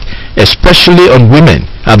impact especially on women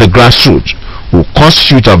at the grassroots, who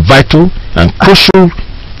constitute a vital and crucial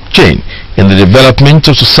chain in the development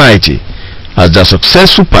of society, as their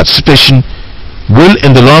successful participation will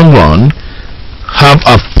in the long run have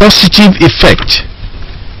a positive effect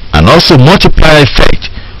and also multiplier effect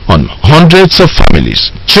on hundreds of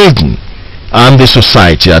families, children and the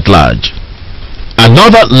society at large.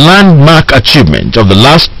 Another landmark achievement of the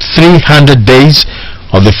last 300 days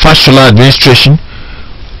of the Fashola administration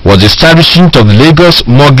was the establishment of the Lagos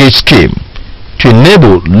Mortgage Scheme to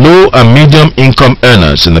enable low and medium income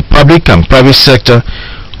earners in the public and private sector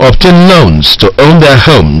obtain loans to own their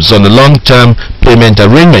homes on a long-term payment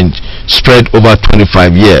arrangement spread over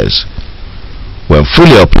 25 years. When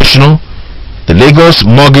fully operational, the Lagos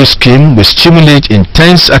Mortgage Scheme will stimulate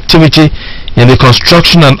intense activity in the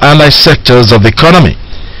construction and allied sectors of the economy,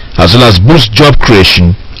 as well as boost job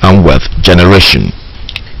creation and wealth generation.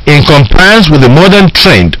 In compliance with the modern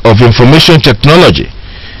trend of information technology,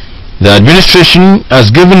 the administration has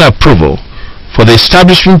given approval for the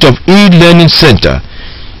establishment of e-learning center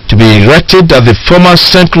to be erected at the former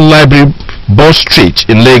Central Library, Ball Street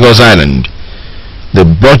in Lagos Island. The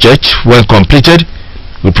project, when completed,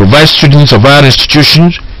 will provide students of our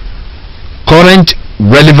institutions current,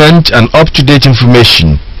 relevant and up-to-date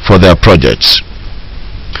information for their projects.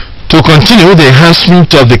 To continue the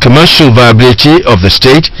enhancement of the commercial viability of the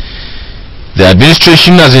state, the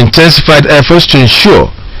administration has intensified efforts to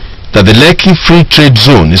ensure that the Lekki Free Trade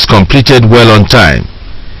Zone is completed well on time.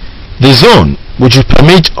 The zone, which will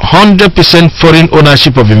permit 100% foreign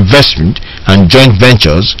ownership of investment and joint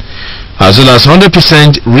ventures, as well as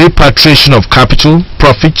 100% repatriation of capital,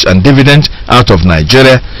 profits and dividends out of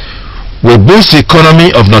Nigeria, will boost the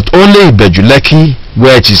economy of not only Ibeju-Lekki,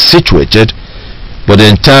 where it is situated, but the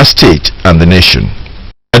entire state and the nation.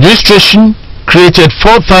 The administration created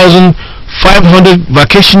 4,500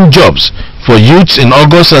 vacation jobs for youths in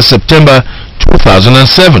August and September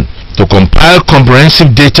 2007 to compile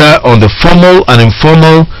comprehensive data on the formal and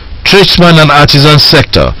informal tradesman and artisan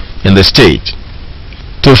sector in the state.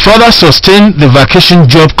 To further sustain the vacation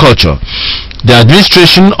job culture, the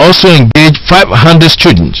administration also engaged 500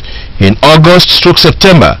 students in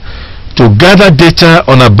August/September to gather data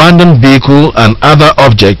on abandoned vehicle and other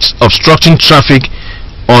objects obstructing traffic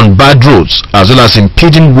on bad roads, as well as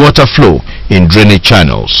impeding water flow in drainage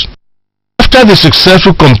channels. After the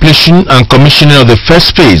successful completion and commissioning of the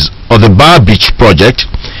first phase of the Bar Beach project,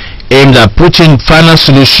 aimed at putting final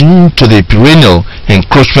solution to the perennial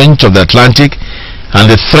encroachment of the Atlantic and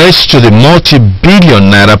the threats to the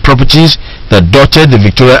multi-billion naira properties that dotted the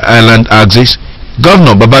Victoria Island axis,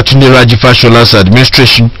 Governor Babatunde Raji Fashola's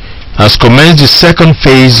administration has commenced the second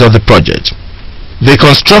phase of the project. The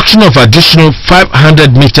construction of additional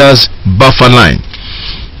 500 meters buffer line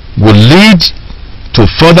will lead to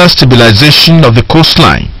further stabilization of the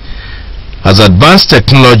coastline as advanced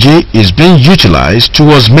technology is being utilized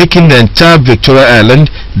towards making the entire Victoria Island,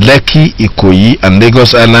 Lekki, Ikoyi and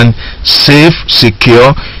Lagos Island safe,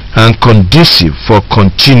 secure and conducive for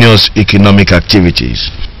continuous economic activities.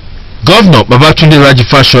 Governor Babatunde Raji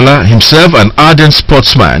Fashola, himself an ardent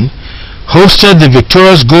sportsman, hosted the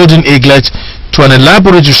Victoria's Golden Eaglet to an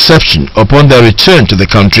elaborate reception upon their return to the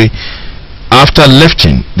country after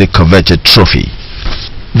lifting the coveted trophy.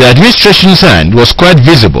 The administration's hand was quite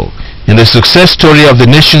visible in the success story of the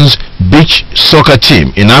nation's beach soccer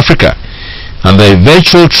team in Africa and the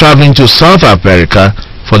eventual traveling to South America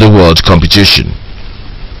for the World competition.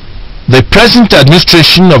 The present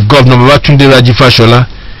administration of Governor Babatunde Raji Fashola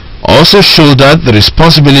also shouldered the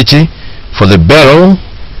responsibility for the burial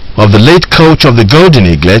of the late coach of the Golden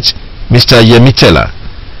Eaglet, Mr. Yemi Tella.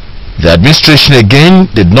 The administration again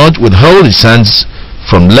did not withhold its hands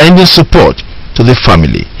from lending support to the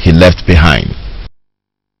family he left behind.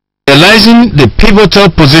 Realizing the pivotal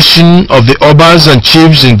position of the Obas and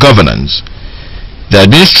chiefs in governance, the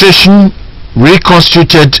administration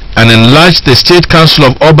reconstituted and enlarged the State Council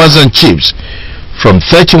of Obas and Chiefs from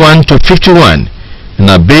 31 to 51 in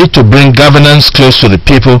a bid to bring governance close to the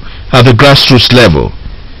people at the grassroots level.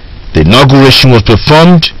 The inauguration was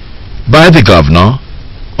performed by the governor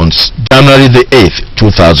on January the 8th,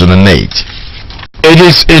 2008. It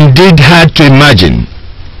is indeed hard to imagine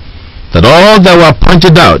that all that were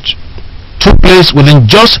pointed out took place within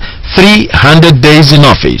just 300 days in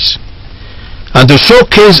office. And to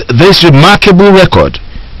showcase this remarkable record,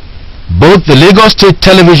 both the Lagos State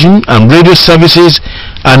Television and radio services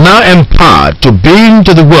are now empowered to beam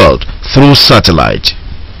to the world through satellite.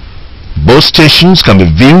 Both stations can be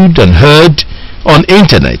viewed and heard on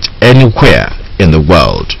internet anywhere in the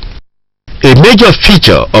world. A major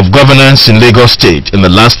feature of governance in Lagos State in the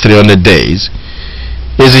last 300 days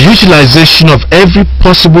is the utilization of every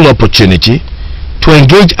possible opportunity to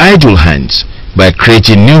engage idle hands by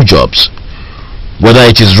creating new jobs, whether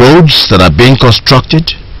it is roads that are being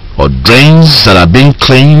constructed, or drains that are being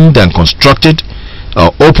cleaned and constructed,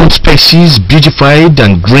 or open spaces beautified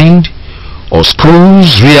and greened, or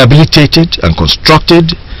schools rehabilitated and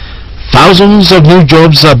constructed. Thousands of new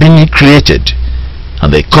jobs are being created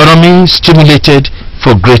and the economy stimulated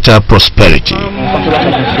for greater prosperity.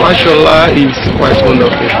 Mashallah is quite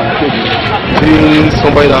wonderful. Being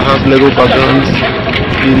somebody that has legal background,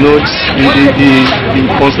 he knows, he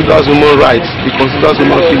considers human rights, he considers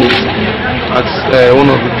human feelings as one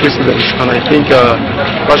of the presidents, and I think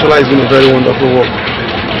Mashallah is doing a very wonderful work.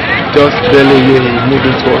 Just barely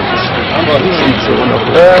moving towards. It's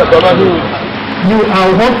wonderful. You are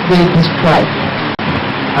what they describe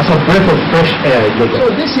as a breath of fresh air. So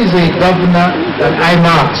this is a governor that I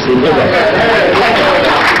mark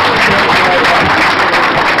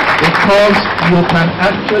because you can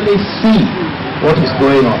actually see what is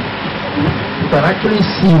going on. You can actually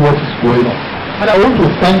see what is going on. And I want to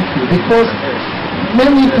thank you because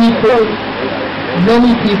many people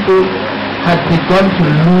had begun to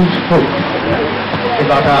lose hope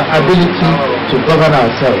about our ability to govern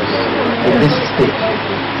ourselves in this state.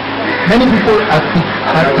 Many people had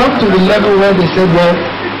come to the level where they said, well,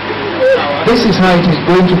 this is how it is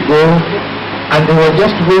going to go, and they were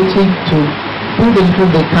just waiting to do the little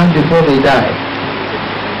they can before they die.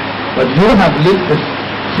 But you have lit the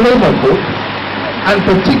flame of hope, and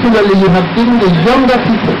particularly you have given the younger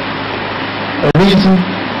people a reason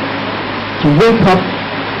to wake up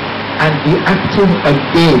and be active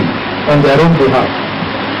again on their own behalf.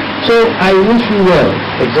 So I wish you well,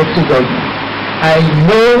 Executive Governor. I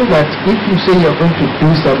know that if you say you're going to do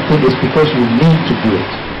something, it's because you need to do it.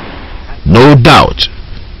 No doubt,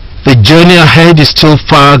 the journey ahead is still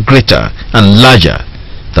far greater and larger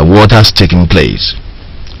than what has taken place.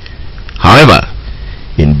 However,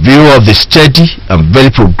 in view of the steady and very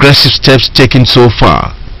progressive steps taken so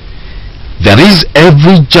far, there is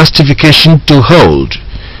every justification to hold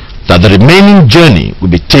that the remaining journey will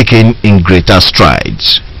be taken in greater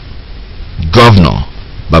strides. Governor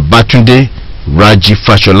Babatunde Raji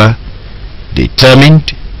Fashola,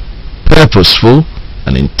 determined, purposeful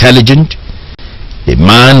and intelligent, a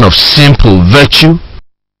man of simple virtue,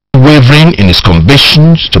 wavering in his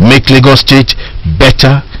convictions to make Lagos State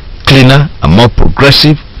better, cleaner and more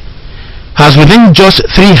progressive, has within just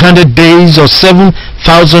 300 days or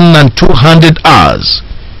 7,200 hours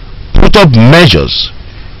put up measures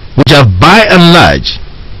which have by and large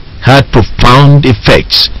had profound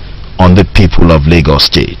effects on the people of Lagos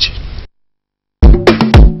State.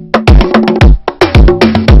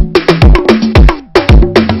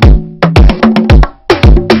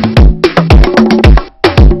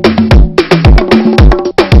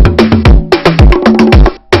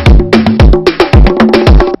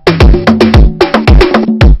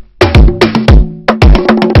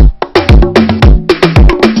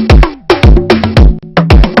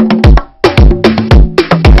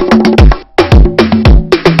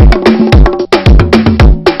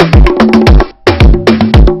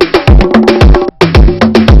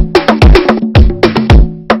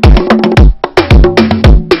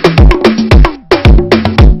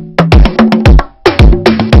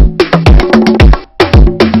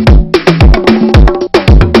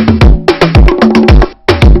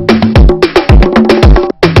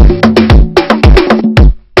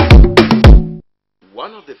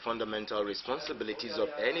 One of the fundamental responsibilities of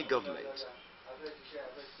any government